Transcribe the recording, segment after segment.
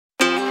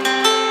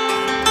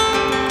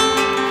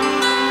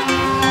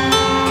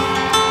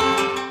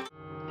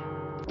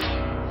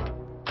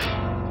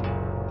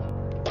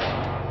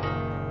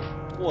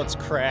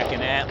What's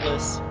cracking,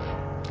 Atlas?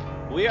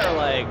 We are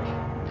like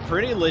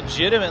pretty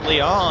legitimately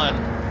on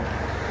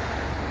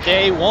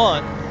day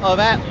one of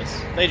Atlas.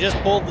 They just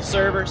pulled the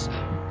servers,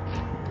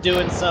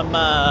 doing some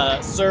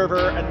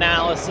server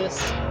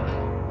analysis.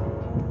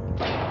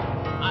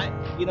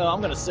 I'm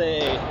gonna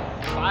say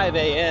 5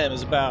 a.m.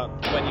 is about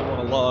when you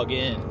want to log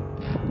in.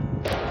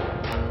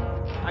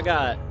 I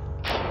got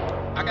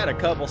a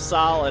couple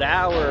solid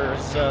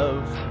hours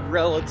of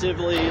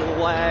relatively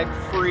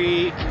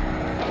lag-free,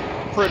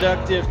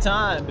 productive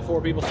time before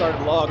people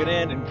started logging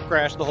in and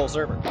crashed the whole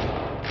server.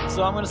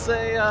 So I'm gonna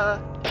say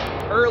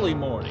early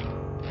morning.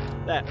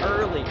 That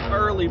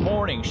early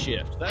morning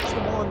shift. That's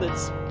the one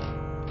that's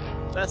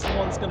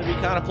gonna be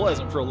kind of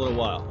pleasant for a little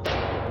while.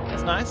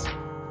 That's nice.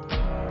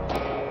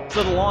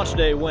 So the launch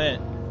day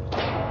went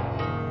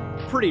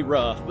pretty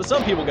rough, but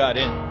some people got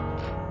in.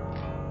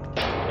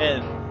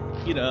 And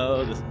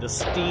the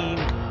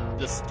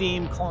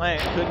Steam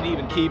client couldn't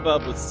even keep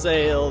up with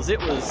sales.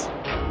 It was,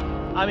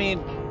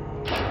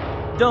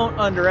 don't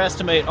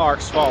underestimate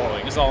Ark's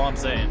following is all I'm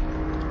saying.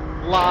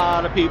 A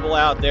lot of people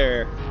out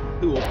there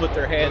who will put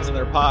their hands in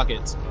their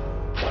pockets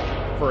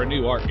for a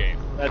new Ark game.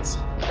 That's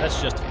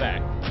just a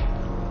fact.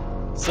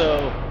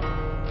 So,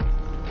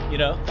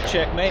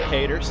 checkmate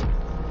haters.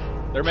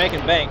 They're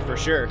making bank for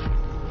sure.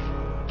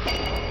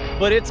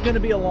 But it's gonna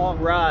be a long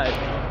ride.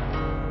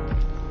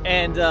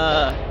 And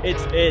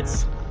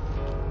it's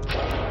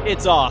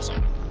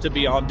awesome to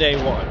be on day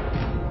one.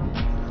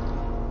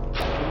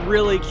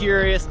 Really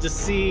curious to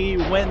see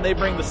when they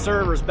bring the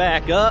servers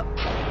back up,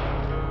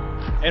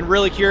 and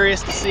really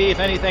curious to see if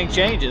anything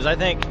changes. I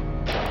think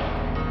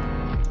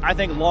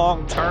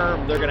long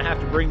term they're gonna have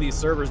to bring these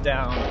servers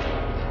down,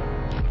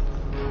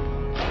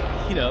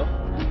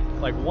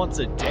 like once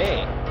a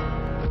day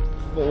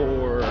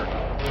for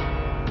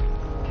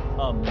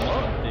a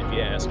month, if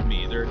you ask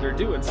me. They're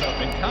doing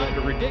something kind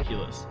of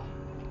ridiculous,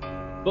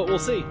 but we'll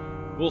see.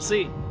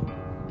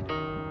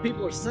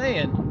 People are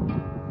saying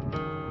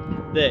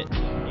that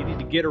you need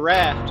to get a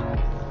raft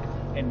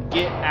and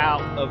get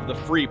out of the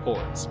free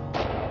ports,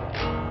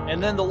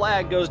 and then the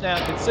lag goes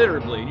down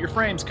considerably and your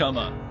frames come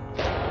up.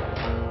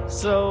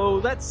 So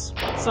that's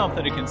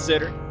something to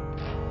consider.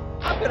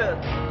 I'm gonna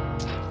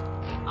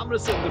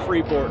sit in the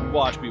free port and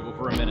watch people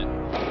for a minute.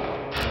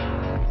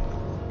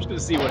 I'm just gonna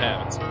see what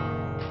happens.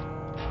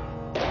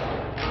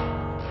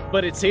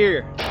 But it's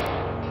here,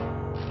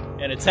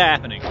 and it's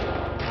happening,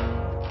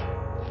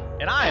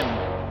 and I am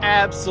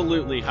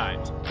absolutely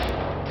hyped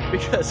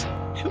because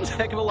it was a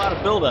heck of a lot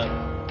of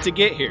build-up to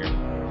get here,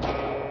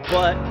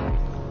 but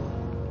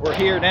we're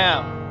here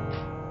now,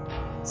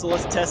 so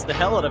let's test the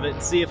hell out of it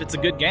and see if it's a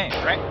good game,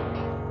 right?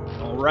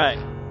 All right,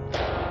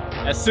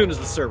 as soon as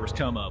the servers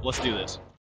come up, let's do this.